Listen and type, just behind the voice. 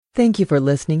Thank you for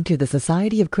listening to the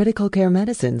Society of Critical Care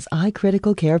Medicine's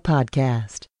iCritical Care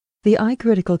podcast. The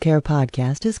iCritical Care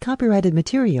podcast is copyrighted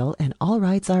material and all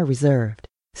rights are reserved.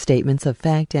 Statements of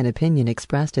fact and opinion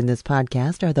expressed in this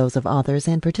podcast are those of authors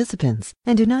and participants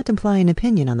and do not imply an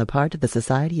opinion on the part of the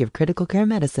Society of Critical Care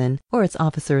Medicine or its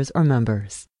officers or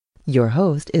members. Your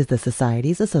host is the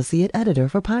Society's Associate Editor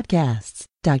for Podcasts,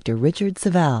 Dr. Richard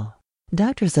Savelle.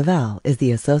 Dr. Savelle is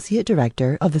the Associate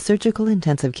Director of the Surgical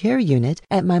Intensive Care Unit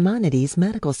at Maimonides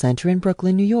Medical Center in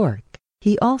Brooklyn, New York.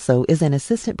 He also is an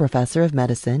Assistant Professor of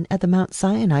Medicine at the Mount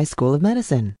Sinai School of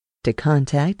Medicine. To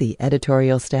contact the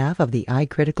editorial staff of the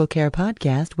iCritical Care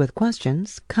podcast with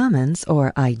questions, comments,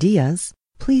 or ideas,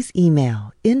 please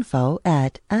email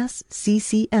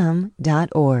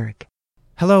info@fccm.org.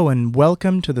 Hello and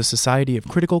welcome to the Society of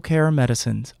Critical Care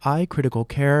Medicine's iCritical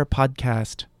Care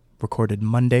podcast, recorded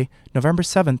Monday, November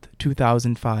 7th,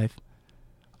 2005.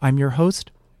 I'm your host,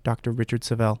 Dr. Richard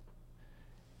Savelle.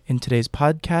 In today's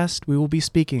podcast, we will be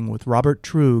speaking with Robert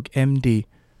Truog, MD,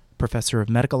 Professor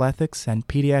of Medical Ethics and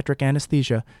Pediatric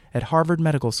Anesthesia at Harvard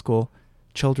Medical School,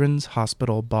 Children's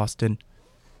Hospital, Boston.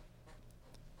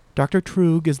 Dr.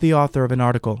 Truog is the author of an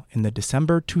article in the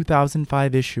December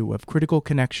 2005 issue of Critical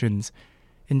Connections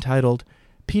entitled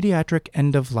Pediatric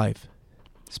End of Life,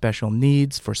 Special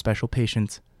Needs for Special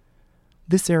Patients.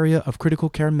 This area of critical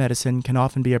care medicine can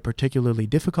often be a particularly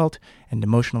difficult and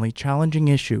emotionally challenging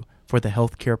issue for the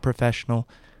healthcare professional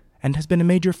and has been a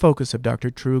major focus of Dr.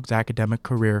 Truog's academic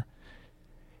career.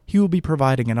 He will be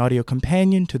providing an audio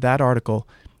companion to that article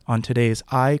on today's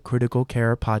iCritical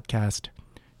Care podcast.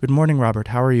 Good morning, Robert.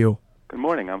 How are you? Good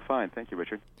morning. I'm fine. Thank you,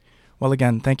 Richard. Well,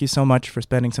 again, thank you so much for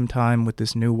spending some time with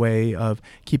this new way of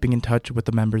keeping in touch with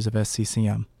the members of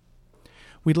FCCM.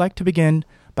 We'd like to begin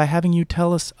by having you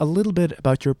tell us a little bit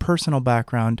about your personal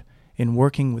background in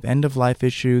working with end-of-life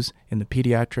issues in the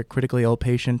pediatric critically ill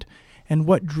patient and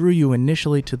what drew you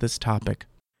initially to this topic.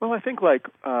 Well, I think like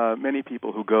many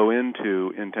people who go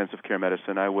into intensive care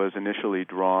medicine, I was initially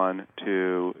drawn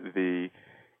to the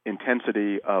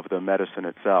intensity of the medicine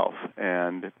itself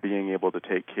and being able to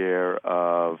take care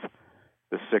of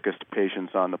the sickest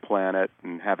patients on the planet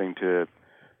and having to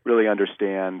really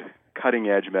understand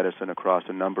cutting-edge medicine across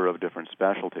a number of different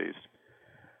specialties.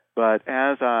 But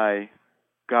as I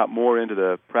got more into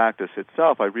the practice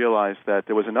itself, I realized that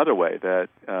there was another way that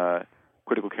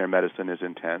critical care medicine is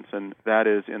intense, and that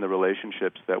is in the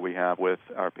relationships that we have with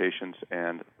our patients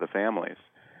and the families.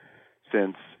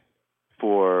 Since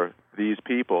for these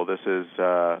people, this is,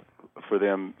 for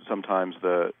them, sometimes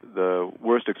the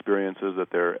worst experiences that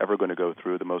they're ever going to go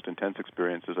through, the most intense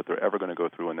experiences that they're ever going to go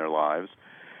through in their lives,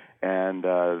 and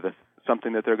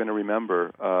something that they're going to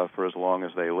remember for as long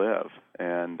as they live.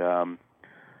 And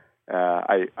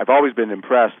I've always been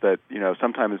impressed that,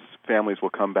 sometimes families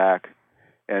will come back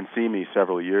and see me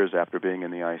several years after being in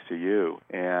the ICU,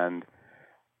 and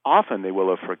often they will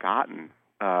have forgotten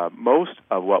most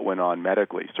of what went on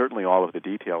medically, certainly all of the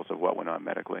details of what went on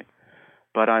medically.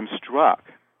 But I'm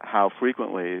struck how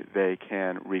frequently they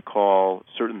can recall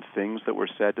certain things that were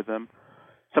said to them,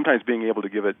 sometimes being able to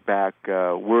give it back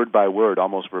word by word,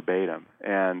 almost verbatim.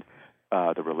 And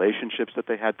the relationships that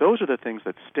they had, those are the things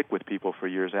that stick with people for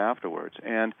years afterwards.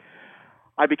 And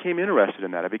I became interested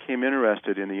in that. I became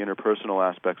interested in the interpersonal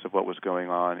aspects of what was going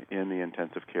on in the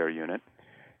intensive care unit.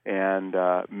 And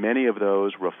many of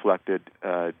those reflected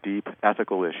deep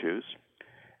ethical issues.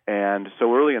 And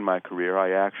so early in my career,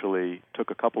 I actually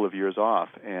took a couple of years off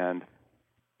and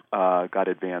got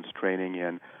advanced training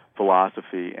in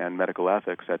philosophy and medical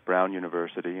ethics at Brown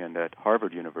University and at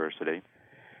Harvard University.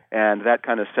 And that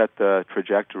kind of set the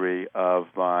trajectory of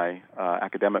my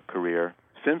academic career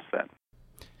since then.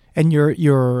 And your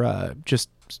just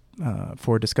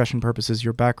for discussion purposes,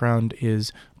 your background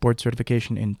is board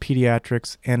certification in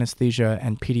pediatrics, anesthesia,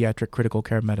 and pediatric critical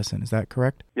care medicine. Is that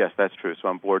correct? Yes, that's true. So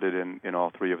I'm boarded in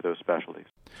all three of those specialties.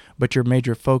 But your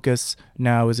major focus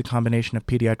now is a combination of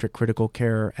pediatric critical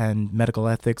care and medical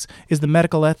ethics. Is the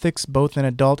medical ethics both in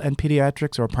adult and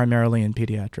pediatrics or primarily in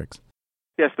pediatrics?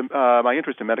 Yes, my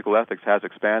interest in medical ethics has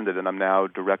expanded, and I'm now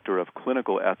director of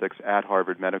clinical ethics at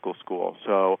Harvard Medical School.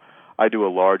 So I do a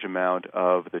large amount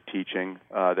of the teaching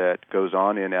that goes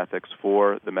on in ethics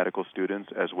for the medical students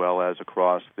as well as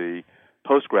across the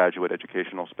postgraduate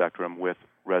educational spectrum with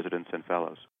residents and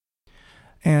fellows.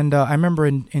 And I remember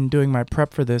in doing my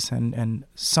prep for this and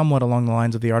somewhat along the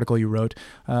lines of the article you wrote,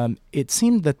 it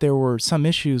seemed that there were some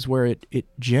issues where it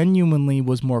genuinely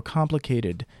was more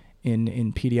complicated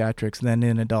in pediatrics than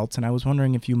in adults, and I was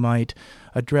wondering if you might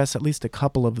address at least a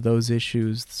couple of those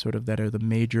issues sort of that are the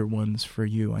major ones for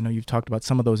you. I know you've talked about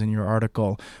some of those in your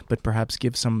article, but perhaps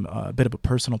give some bit of a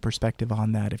personal perspective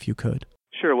on that if you could.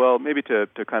 Sure. Well, maybe to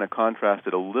kind of contrast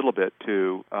it a little bit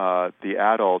to the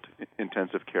adult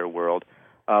intensive care world,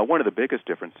 one of the biggest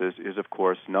differences is, of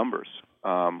course, numbers.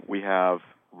 We have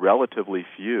relatively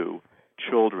few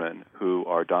children who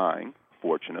are dying,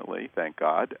 fortunately, thank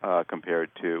God, compared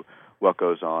to what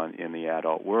goes on in the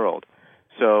adult world.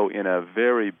 So in a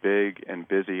very big and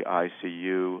busy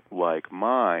ICU like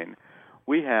mine,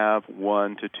 we have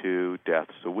 1 to 2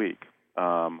 deaths a week,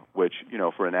 which,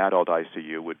 for an adult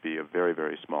ICU would be a very,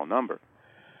 very small number.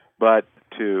 But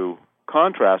to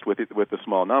contrast with the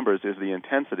small numbers is the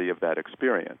intensity of that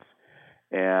experience.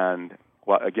 And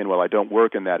while I don't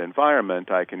work in that environment,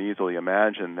 I can easily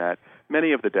imagine that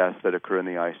many of the deaths that occur in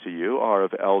the ICU are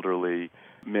of elderly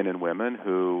men and women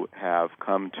who have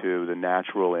come to the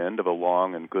natural end of a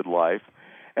long and good life,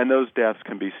 and those deaths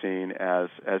can be seen as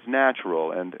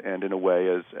natural and in a way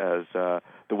as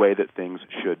the way that things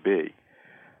should be.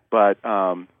 But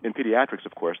in pediatrics,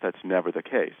 of course, that's never the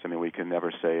case. I mean, we can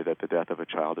never say that the death of a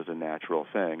child is a natural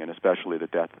thing, and especially the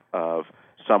death of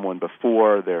someone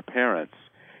before their parents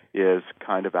is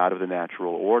kind of out of the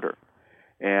natural order.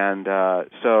 And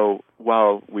so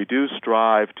while we do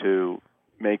strive to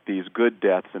make these good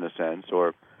deaths in a sense,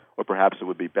 or perhaps it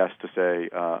would be best to say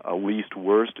a least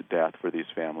worst death for these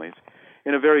families,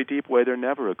 in a very deep way, they're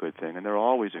never a good thing, and they're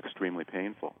always extremely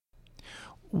painful.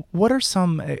 What are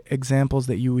some examples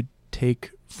that you would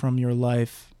take from your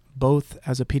life, both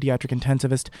as a pediatric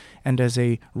intensivist and as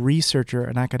a researcher,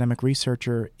 an academic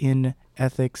researcher in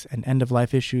ethics and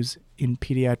end-of-life issues in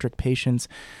pediatric patients,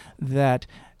 that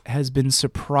has been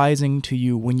surprising to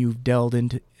you when you've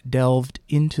delved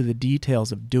into the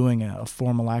details of doing a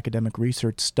formal academic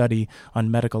research study on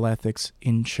medical ethics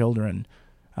in children?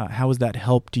 How has that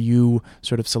helped you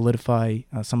sort of solidify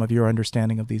some of your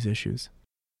understanding of these issues?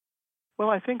 Well,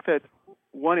 I think that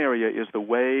one area is the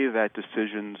way that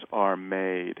decisions are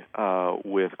made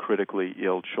with critically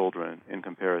ill children in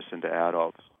comparison to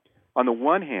adults. On the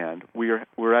one hand,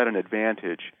 we're at an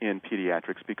advantage in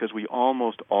pediatrics because we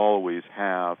almost always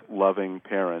have loving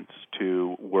parents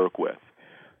to work with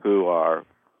who are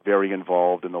very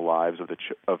involved in the lives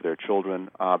of their children,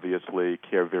 obviously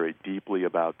care very deeply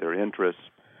about their interests.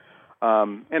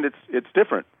 And it's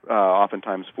different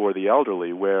oftentimes for the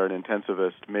elderly, where an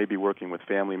intensivist may be working with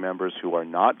family members who are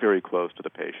not very close to the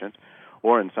patient,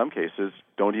 or in some cases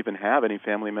don't even have any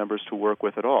family members to work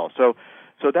with at all. So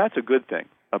that's a good thing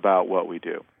about what we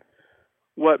do.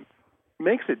 What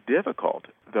makes it difficult,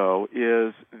 though,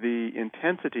 is the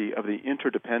intensity of the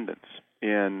interdependence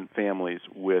in families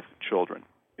with children,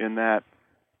 in that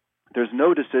there's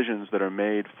no decisions that are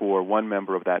made for one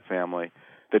member of that family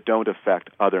that don't affect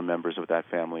other members of that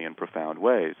family in profound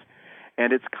ways.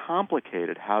 And it's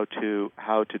complicated how to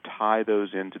tie those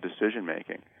into decision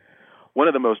making. One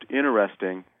of the most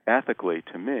interesting ethically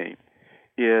to me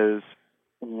is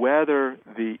whether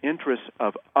the interests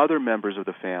of other members of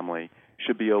the family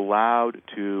should be allowed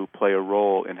to play a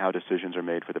role in how decisions are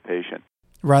made for the patient.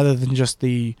 Rather than just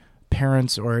the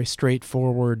parents or a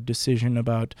straightforward decision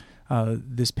about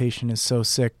this patient is so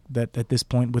sick that at this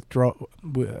point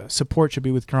support should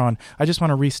be withdrawn. I just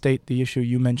want to restate the issue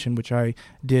you mentioned, which I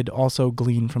did also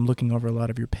glean from looking over a lot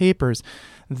of your papers,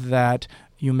 that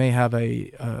you may have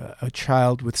a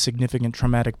child with significant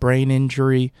traumatic brain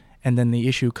injury, and then the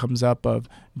issue comes up of,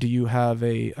 do you have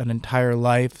an entire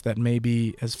life that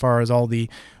maybe, as far as all the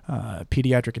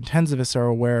pediatric intensivists are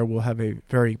aware, will have a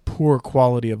very poor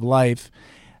quality of life,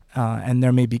 and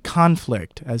there may be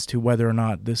conflict as to whether or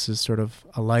not this is sort of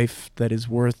a life that is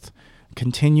worth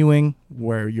continuing,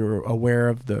 where you're aware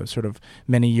of the sort of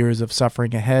many years of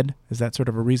suffering ahead. Is that sort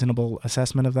of a reasonable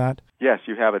assessment of that? Yes,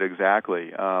 you have it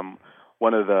exactly.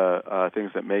 One of the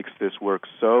things that makes this work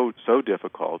so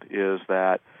difficult is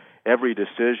that every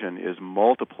decision is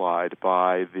multiplied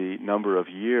by the number of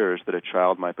years that a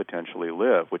child might potentially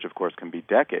live, which of course can be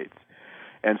decades.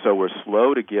 And so we're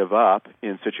slow to give up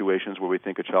in situations where we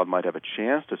think a child might have a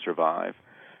chance to survive,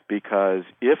 because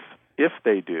if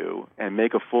they do and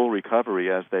make a full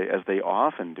recovery, as they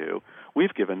often do,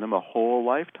 we've given them a whole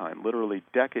lifetime, literally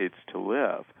decades to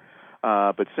live.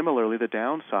 But similarly, the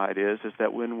downside is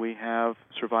that when we have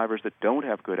survivors that don't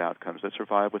have good outcomes, that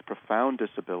survive with profound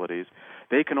disabilities,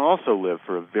 they can also live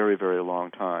for a very, very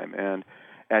long time, and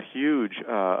at huge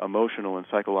emotional and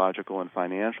psychological and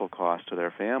financial cost to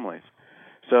their families.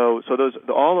 So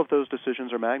all of those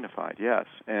decisions are magnified, yes,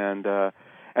 and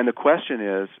And the question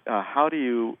is, how do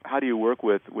you work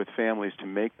with families to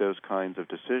make those kinds of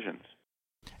decisions?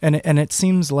 And it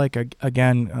seems like,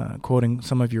 again, quoting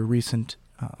some of your recent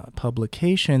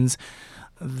publications,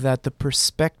 that the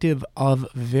perspective of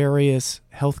various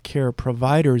healthcare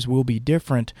providers will be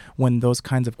different when those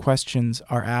kinds of questions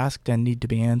are asked and need to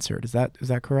be answered. Is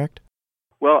that correct?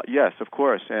 Well, yes, of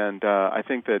course. And I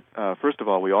think that, first of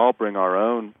all, we all bring our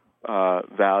own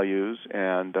values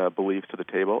and beliefs to the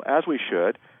table, as we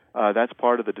should. That's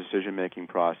part of the decision-making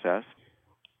process.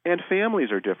 And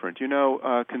families are different.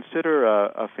 Consider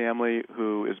a family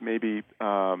who is maybe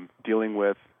dealing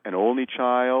with an only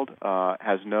child,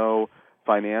 has no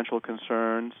financial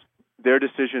concerns. Their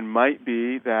decision might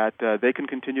be that they can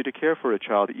continue to care for a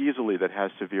child easily that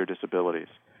has severe disabilities.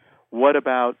 What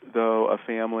about, though, a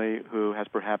family who has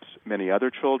perhaps many other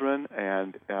children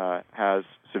and has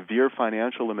severe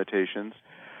financial limitations?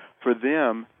 For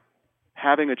them,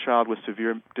 having a child with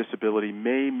severe disability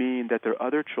may mean that their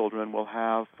other children will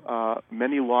have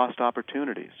many lost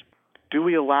opportunities. Do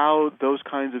we allow those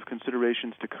kinds of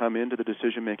considerations to come into the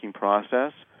decision-making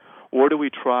process? Or do we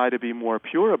try to be more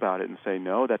pure about it and say,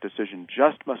 no, that decision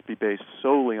just must be based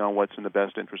solely on what's in the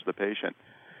best interest of the patient?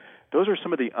 Those are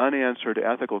some of the unanswered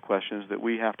ethical questions that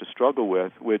we have to struggle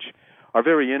with, which are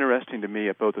very interesting to me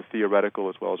at both a theoretical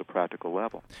as well as a practical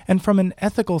level. And from an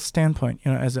ethical standpoint,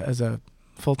 as a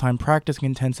full-time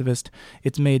practicing intensivist,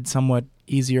 it's made somewhat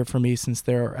easier for me since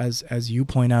there are, as you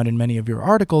point out in many of your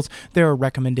articles, there are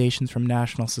recommendations from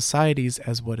national societies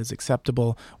as what is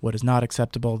acceptable, what is not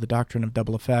acceptable, the doctrine of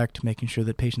double effect, making sure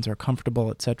that patients are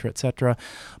comfortable, et cetera, et cetera.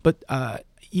 But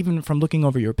even from looking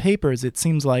over your papers, it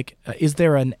seems like, is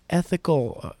there an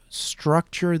ethical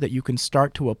structure that you can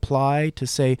start to apply to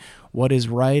say what is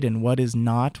right and what is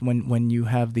not when you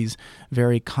have these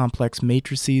very complex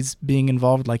matrices being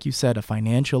involved? Like you said, a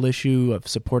financial issue of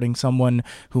supporting someone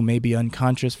who may be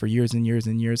unconscious for years and years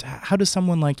and years. How does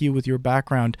someone like you with your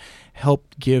background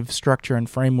help give structure and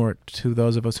framework to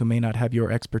those of us who may not have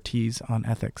your expertise on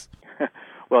ethics?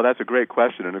 Well, that's a great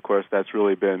question, and of course that's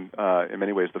really been, in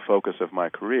many ways, the focus of my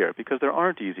career, because there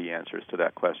aren't easy answers to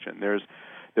that question. There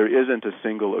isn't a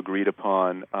single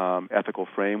agreed-upon ethical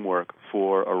framework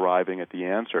for arriving at the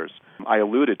answers. I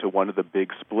alluded to one of the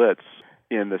big splits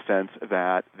in the sense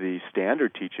that the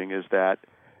standard teaching is that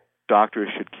doctors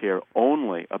should care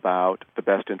only about the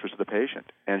best interest of the patient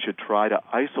and should try to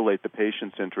isolate the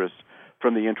patient's interests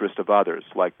from the interest of others,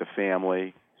 like the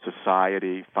family,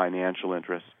 society, financial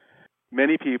interests.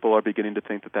 Many people are beginning to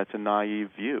think that that's a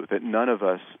naive view, that none of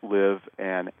us live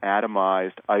an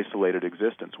atomized, isolated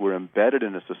existence. We're embedded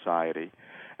in a society,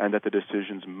 and that the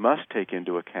decisions must take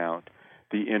into account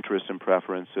the interests and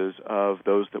preferences of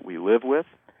those that we live with,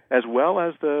 as well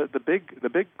as the big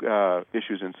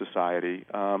issues in society,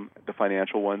 the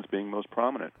financial ones being most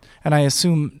prominent. And I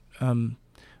assume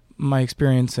my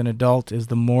experience in adult is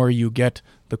the more you get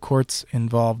the courts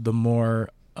involved, the more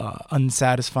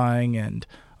unsatisfying and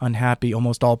unhappy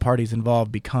almost all parties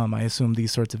involved become. I assume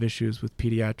these sorts of issues with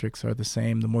pediatrics are the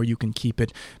same. The more you can keep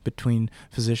it between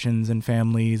physicians and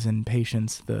families and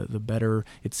patients, the better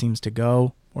it seems to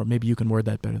go. Or maybe you can word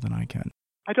that better than I can.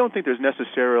 I don't think there's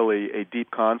necessarily a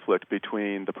deep conflict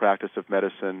between the practice of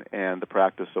medicine and the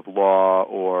practice of law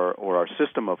or our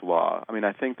system of law. I mean,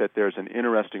 I think that there's an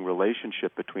interesting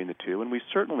relationship between the two, and we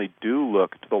certainly do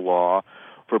look to the law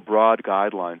for broad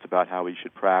guidelines about how we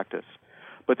should practice.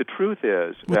 But the truth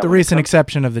is, with the recent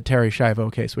exception of the Terry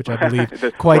Schiavo case, which I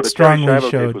believe quite strongly Terry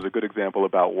Schiavo showed. Case was a good example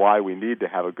about why we need to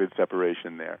have a good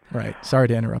separation there. Right. Sorry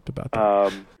to interrupt about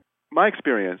that. My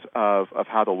experience of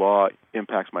how the law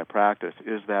impacts my practice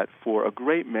is that for a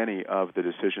great many of the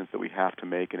decisions that we have to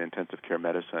make in intensive care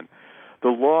medicine, the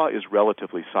law is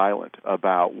relatively silent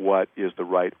about what is the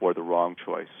right or the wrong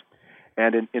choice.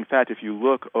 And in fact, if you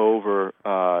look over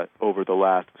the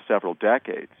last several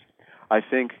decades, I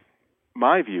think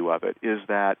my view of it is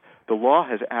that the law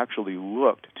has actually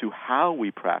looked to how we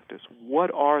practice.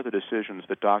 What are the decisions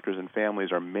that doctors and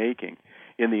families are making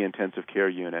in the intensive care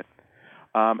unit?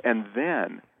 And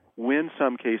then, when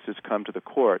some cases come to the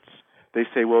courts, they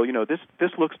say, well,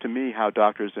 this looks to me how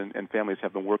doctors and families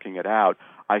have been working it out.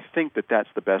 I think that that's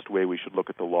the best way we should look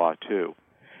at the law, too.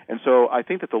 And so I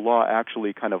think that the law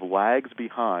actually kind of lags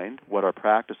behind what our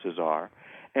practices are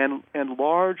and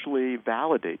largely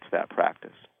validates that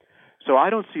practice. So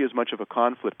I don't see as much of a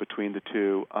conflict between the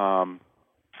two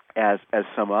as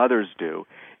some others do,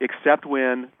 except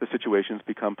when the situations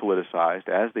become politicized,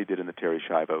 as they did in the Terry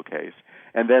Schiavo case,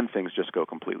 and then things just go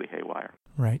completely haywire.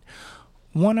 Right.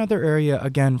 One other area,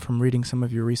 again, from reading some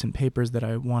of your recent papers that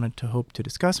I wanted to hope to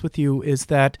discuss with you is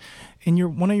that in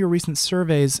one of your recent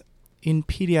surveys, in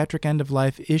pediatric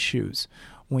end-of-life issues,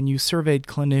 when you surveyed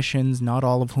clinicians, not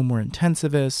all of whom were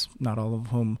intensivists, not all of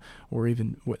whom were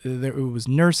even, it was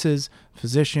nurses,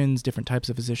 physicians, different types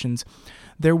of physicians,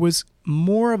 there was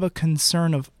more of a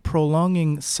concern of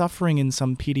prolonging suffering in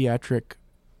some pediatric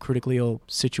critically ill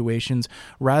situations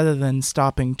rather than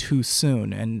stopping too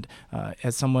soon. And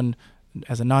as a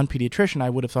non-pediatrician, I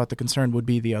would have thought the concern would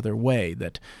be the other way,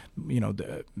 that,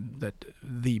 that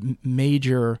the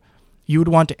major, you would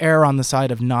want to err on the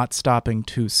side of not stopping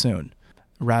too soon,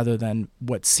 rather than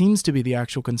what seems to be the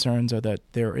actual concerns are that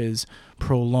there is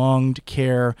prolonged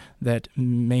care that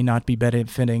may not be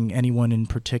benefiting anyone in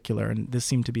particular. And this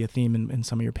seemed to be a theme in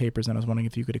some of your papers, and I was wondering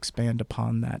if you could expand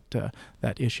upon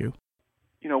that issue.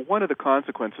 One of the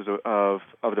consequences of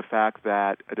the fact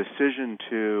that a decision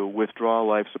to withdraw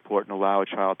life support and allow a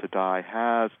child to die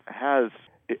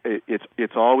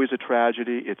it's always a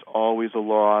tragedy. It's always a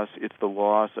loss. It's the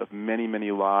loss of many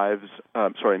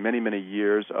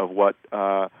years of what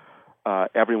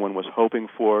everyone was hoping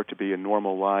for to be a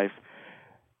normal life.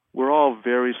 We're all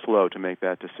very slow to make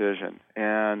that decision,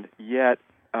 and yet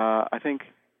I think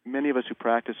many of us who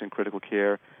practice in critical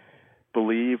care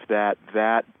believe that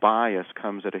bias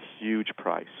comes at a huge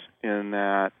price, in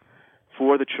that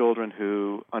for the children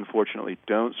who unfortunately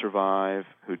don't survive,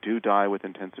 who do die with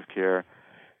intensive care,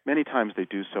 many times they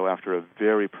do so after a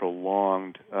very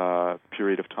prolonged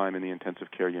period of time in the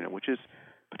intensive care unit, which is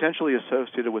potentially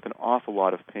associated with an awful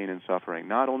lot of pain and suffering,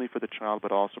 not only for the child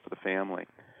but also for the family.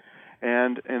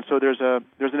 And so there's an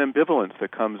ambivalence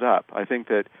that comes up. I think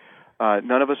that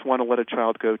none of us want to let a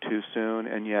child go too soon,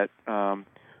 and yet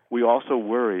we also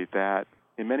worry that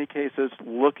in many cases,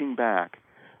 looking back,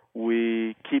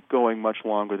 we keep going much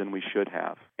longer than we should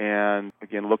have. And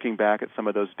again, looking back at some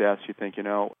of those deaths, you think,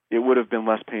 it would have been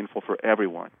less painful for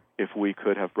everyone if we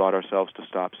could have brought ourselves to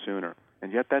stop sooner.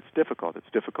 And yet that's difficult.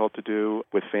 It's difficult to do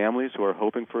with families who are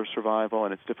hoping for survival,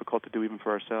 and it's difficult to do even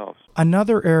for ourselves.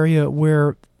 Another area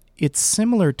where it's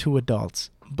similar to adults,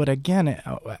 but again,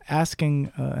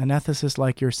 asking an ethicist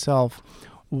like yourself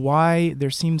why there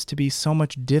seems to be so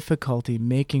much difficulty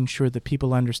making sure that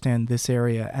people understand this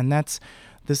area, and that's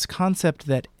this concept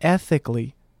that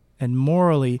ethically and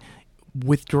morally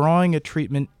withdrawing a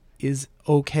treatment is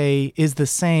okay, is the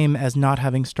same as not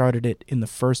having started it in the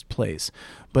first place.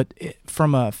 But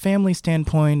from a family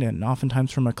standpoint, and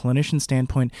oftentimes from a clinician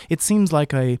standpoint, it seems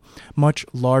like a much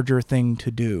larger thing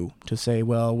to do, to say,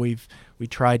 well, we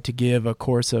tried to give a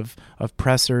course of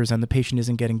pressors and the patient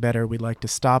isn't getting better, we'd like to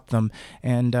stop them.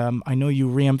 And I know you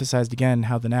reemphasized again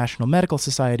how the national medical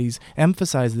societies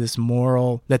emphasize this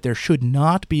moral, that there should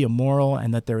not be a moral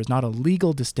and that there is not a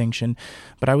legal distinction.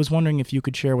 But I was wondering if you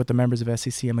could share with the members of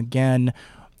FCCM again,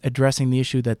 addressing the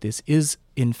issue that this is,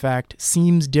 in fact,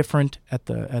 seems different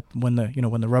when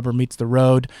the rubber meets the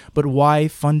road, but why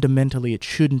fundamentally it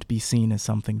shouldn't be seen as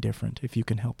something different, if you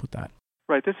can help with that.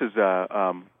 Right. This is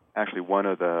actually one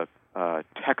of the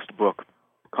textbook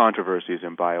controversies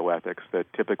in bioethics that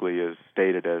typically is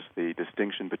stated as the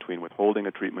distinction between withholding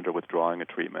a treatment or withdrawing a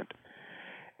treatment.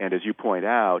 And as you point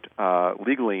out,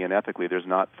 legally and ethically, there's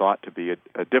not thought to be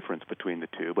a difference between the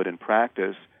two, but in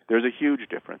practice, there's a huge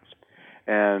difference.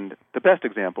 And the best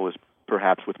example is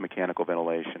perhaps with mechanical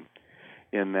ventilation,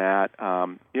 in that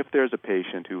if there's a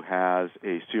patient who has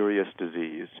a serious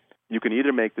disease, you can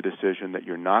either make the decision that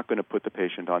you're not going to put the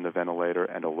patient on the ventilator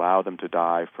and allow them to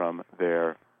die from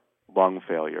their lung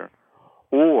failure,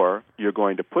 or you're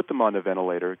going to put them on the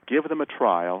ventilator, give them a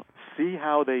trial, see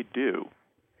how they do.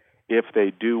 If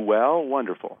they do well,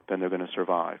 wonderful, then they're going to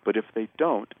survive. But if they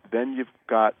don't, then you've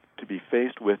got to be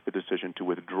faced with the decision to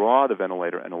withdraw the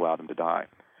ventilator and allow them to die.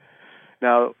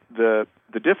 Now, the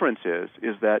difference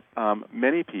is that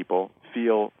many people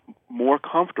feel more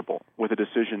comfortable with a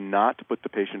decision not to put the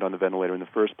patient on the ventilator in the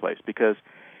first place because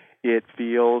it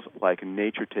feels like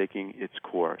nature taking its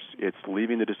course. It's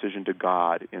leaving the decision to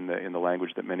God in the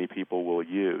language that many people will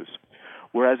use.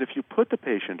 Whereas if you put the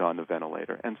patient on the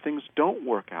ventilator and things don't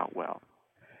work out well,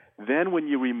 then when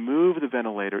you remove the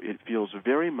ventilator, it feels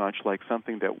very much like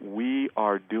something that we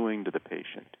are doing to the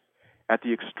patient. At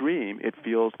the extreme, it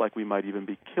feels like we might even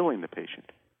be killing the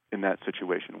patient in that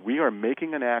situation. We are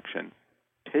making an action,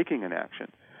 taking an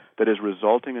action, that is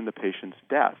resulting in the patient's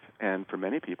death. And for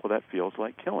many people, that feels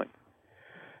like killing.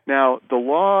 Now, the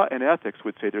law and ethics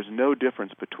would say there's no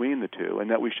difference between the two and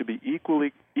that we should be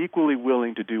equally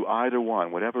willing to do either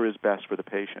one, whatever is best for the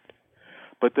patient.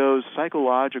 But those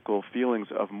psychological feelings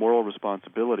of moral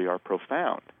responsibility are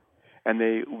profound, and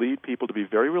they lead people to be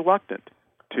very reluctant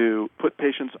to put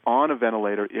patients on a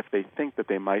ventilator if they think that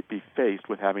they might be faced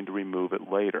with having to remove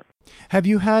it later. Have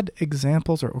you had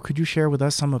examples, or could you share with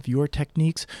us some of your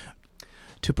techniques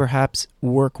to perhaps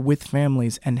work with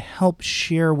families and help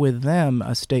share with them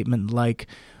a statement like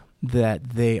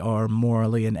that they are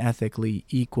morally and ethically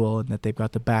equal and that they've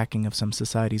got the backing of some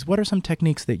societies. What are some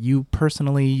techniques that you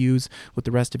personally use with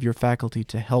the rest of your faculty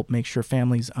to help make sure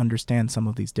families understand some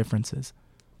of these differences?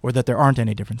 Or that there aren't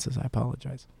any differences, I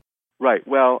apologize. Right.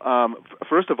 Well,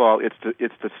 first of all, it's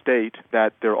to state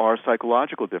that there are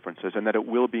psychological differences and that it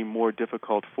will be more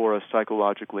difficult for us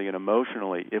psychologically and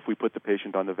emotionally if we put the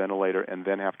patient on the ventilator and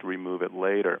then have to remove it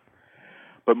later.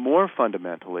 But more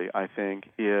fundamentally, I think,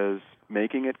 is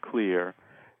making it clear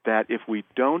that if we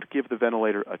don't give the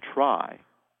ventilator a try,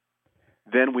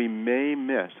 then we may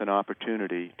miss an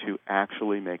opportunity to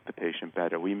actually make the patient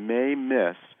better. We may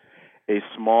miss a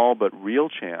small but real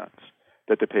chance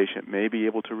that the patient may be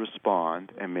able to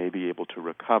respond and may be able to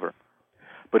recover.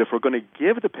 But if we're going to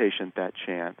give the patient that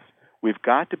chance, we've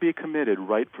got to be committed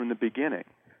right from the beginning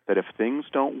that if things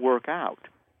don't work out,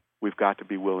 we've got to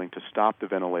be willing to stop the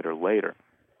ventilator later.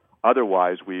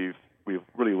 Otherwise, we've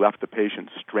really left the patient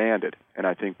stranded, and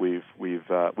I think we've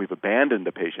abandoned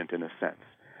the patient in a sense.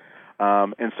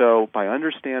 And so, by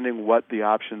understanding what the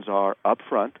options are up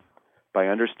front, by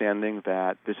understanding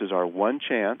that this is our one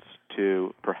chance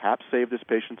to perhaps save this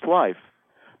patient's life,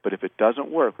 but if it doesn't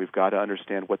work, we've got to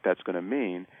understand what that's going to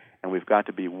mean, and we've got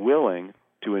to be willing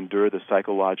to endure the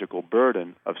psychological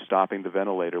burden of stopping the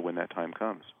ventilator when that time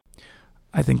comes.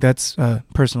 I think that's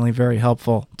personally very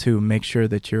helpful to make sure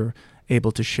that you're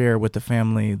able to share with the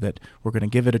family that we're going to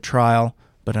give it a trial,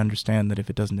 but understand that if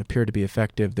it doesn't appear to be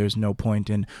effective, there's no point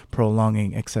in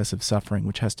prolonging excessive suffering,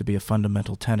 which has to be a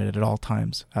fundamental tenet at all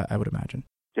times, I would imagine.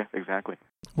 Yeah, exactly.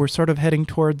 We're sort of heading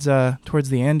towards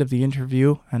the end of the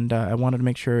interview, and I wanted to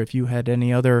make sure if you had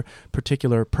any other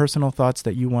particular personal thoughts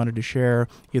that you wanted to share,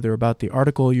 either about the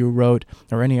article you wrote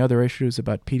or any other issues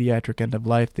about pediatric end of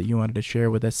life that you wanted to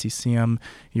share with FCCM,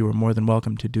 you were more than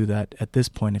welcome to do that at this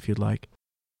point if you'd like.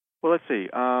 Well, let's see.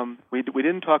 We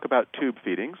didn't talk about tube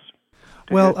feedings.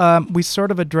 Well, we sort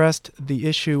of addressed the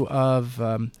issue of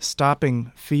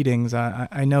stopping feedings.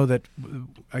 I know that,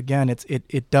 again,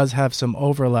 it does have some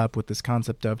overlap with this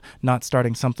concept of not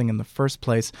starting something in the first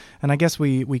place, and I guess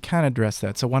we can address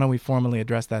that. So why don't we formally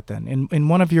address that then? In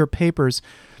one of your papers,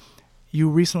 you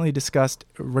recently discussed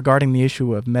regarding the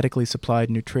issue of medically supplied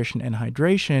nutrition and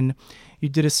hydration. You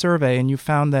did a survey, and you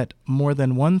found that more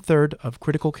than 1/3 of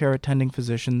critical care attending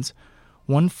physicians,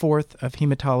 1/4 of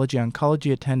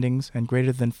hematology-oncology attendings, and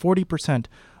greater than 40%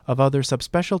 of other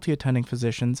subspecialty attending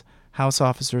physicians, house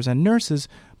officers, and nurses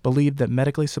believe that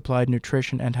medically supplied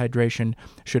nutrition and hydration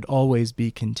should always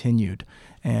be continued.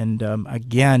 And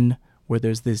again, where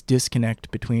there's this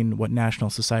disconnect between what national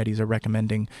societies are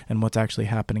recommending and what's actually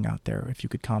happening out there, if you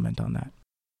could comment on that.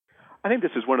 I think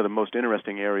this is one of the most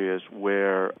interesting areas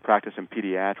where practice in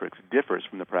pediatrics differs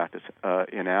from the practice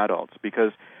in adults,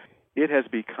 because it has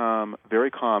become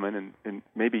very common and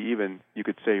maybe even, you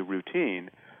could say, routine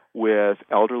with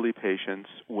elderly patients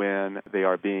when they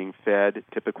are being fed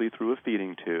typically through a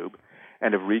feeding tube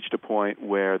and have reached a point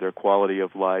where their quality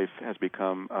of life has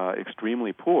become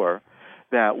extremely poor,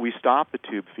 that we stop the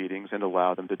tube feedings and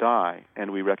allow them to die.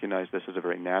 And we recognize this is a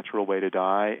very natural way to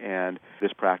die, and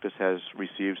this practice has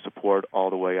received support all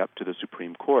the way up to the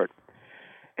Supreme Court.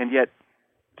 And yet,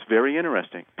 it's very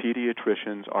interesting.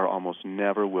 Pediatricians are almost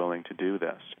never willing to do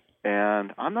this.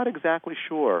 And I'm not exactly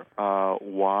sure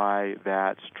why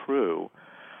that's true.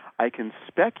 I can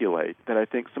speculate that I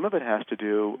think some of it has to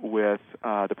do with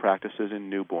the practices in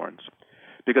newborns.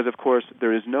 Because, of course,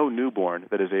 there is no newborn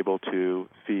that is able to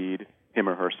feed him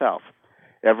or herself.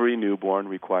 Every newborn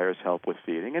requires help with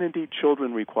feeding, and indeed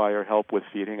children require help with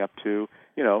feeding up to,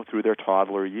 through their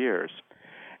toddler years.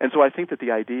 And so I think that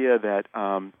the idea that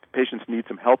patients need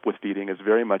some help with feeding is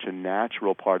very much a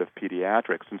natural part of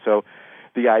pediatrics. And so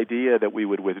the idea that we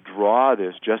would withdraw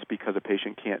this just because a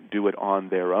patient can't do it on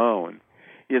their own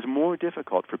is more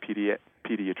difficult for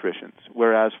pediatricians,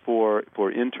 whereas for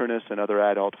internists and other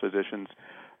adult physicians,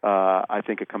 I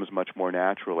think it comes much more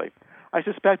naturally. I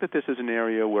suspect that this is an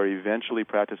area where eventually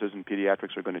practices in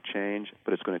pediatrics are going to change,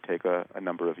 but it's going to take a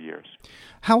number of years.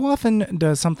 How often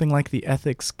does something like the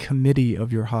ethics committee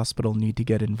of your hospital need to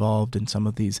get involved in some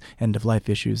of these end-of-life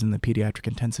issues in the pediatric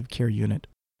intensive care unit?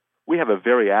 We have a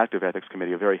very active ethics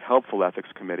committee, a very helpful ethics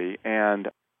committee, and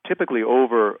typically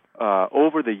over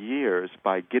the years,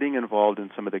 by getting involved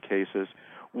in some of the cases,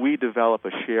 we develop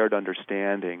a shared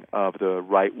understanding of the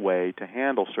right way to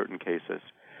handle certain cases,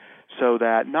 so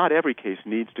that not every case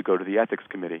needs to go to the ethics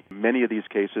committee. Many of these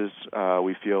cases,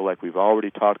 we feel like we've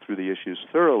already talked through the issues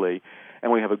thoroughly, and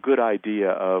we have a good idea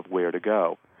of where to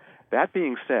go. That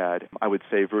being said, I would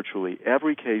say virtually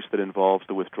every case that involves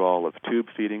the withdrawal of tube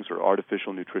feedings or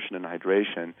artificial nutrition and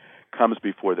hydration comes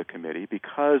before the committee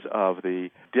because of the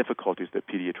difficulties that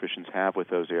pediatricians have with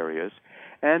those areas,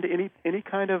 and any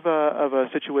kind of a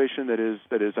situation that is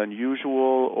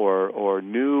unusual or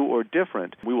new or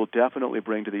different, we will definitely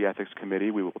bring to the ethics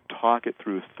committee. We will talk it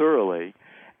through thoroughly,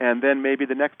 and then maybe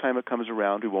the next time it comes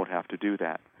around, we won't have to do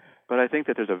that. But I think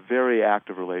that there's a very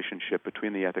active relationship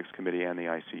between the ethics committee and the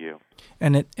ICU.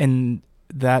 And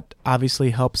that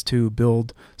obviously helps to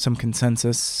build some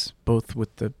consensus, both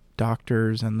with the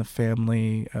doctors and the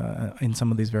family in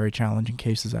some of these very challenging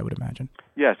cases, I would imagine.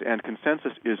 Yes, and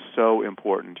consensus is so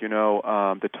important.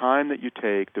 The time that you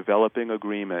take developing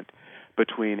agreement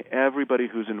between everybody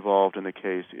who's involved in the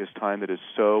case is time that is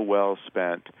so well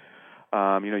spent.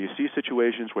 You see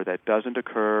situations where that doesn't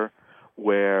occur,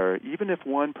 where even if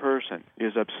one person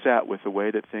is upset with the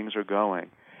way that things are going,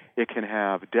 it can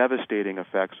have devastating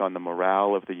effects on the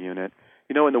morale of the unit.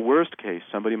 In the worst case,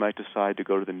 somebody might decide to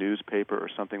go to the newspaper or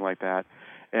something like that,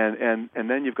 and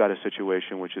then you've got a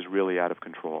situation which is really out of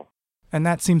control. And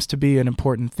that seems to be an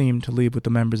important theme to leave with the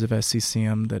members of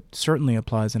FCCM that certainly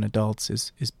applies in adults,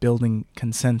 is building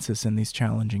consensus in these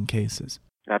challenging cases.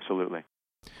 Absolutely.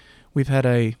 We've had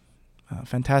a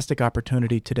fantastic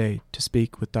opportunity today to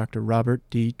speak with Dr. Robert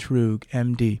D. Truog,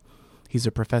 M.D. He's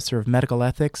a professor of medical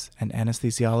ethics and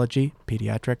anesthesiology,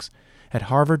 pediatrics, at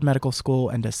Harvard Medical School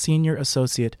and a senior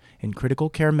associate in critical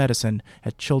care medicine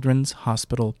at Children's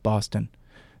Hospital, Boston.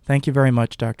 Thank you very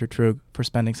much, Dr. Truog, for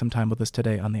spending some time with us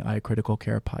today on the iCritical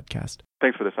Care podcast.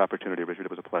 Thanks for this opportunity, Richard. It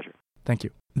was a pleasure. Thank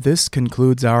you. This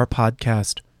concludes our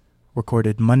podcast,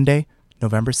 recorded Monday,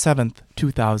 November 7th,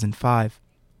 2005.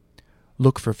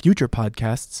 Look for future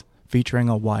podcasts featuring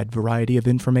a wide variety of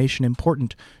information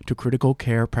important to critical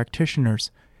care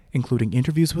practitioners, including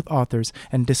interviews with authors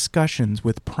and discussions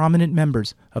with prominent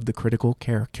members of the critical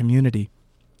care community.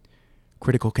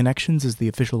 Critical Connections is the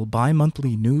official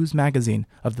bi-monthly news magazine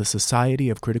of the Society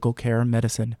of Critical Care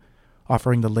Medicine,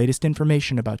 offering the latest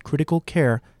information about critical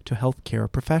care to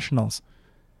healthcare professionals.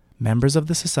 Members of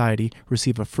the Society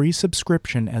receive a free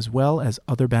subscription as well as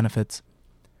other benefits.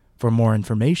 For more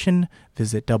information,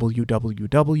 visit www.sccm.org.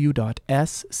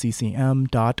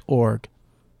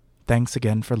 Thanks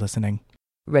again for listening.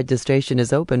 Registration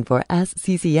is open for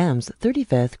SCCM's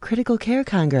 35th Critical Care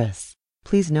Congress.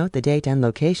 Please note the date and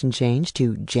location change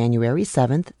to January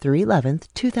 7th through 11th,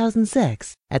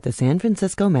 2006 at the San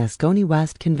Francisco Moscone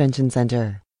West Convention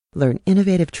Center. Learn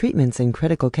innovative treatments in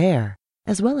critical care,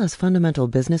 as well as fundamental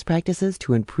business practices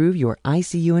to improve your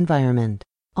ICU environment,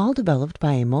 all developed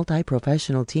by a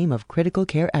multi-professional team of critical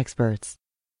care experts.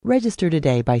 Register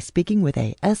today by speaking with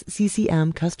a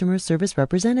SCCM customer service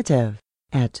representative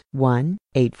at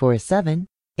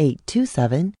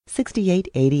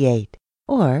 1-847-827-6888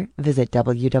 or visit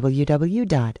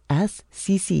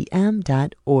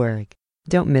www.sccm.org.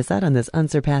 Don't miss out on this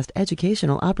unsurpassed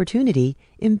educational opportunity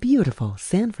in beautiful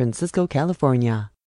San Francisco, California.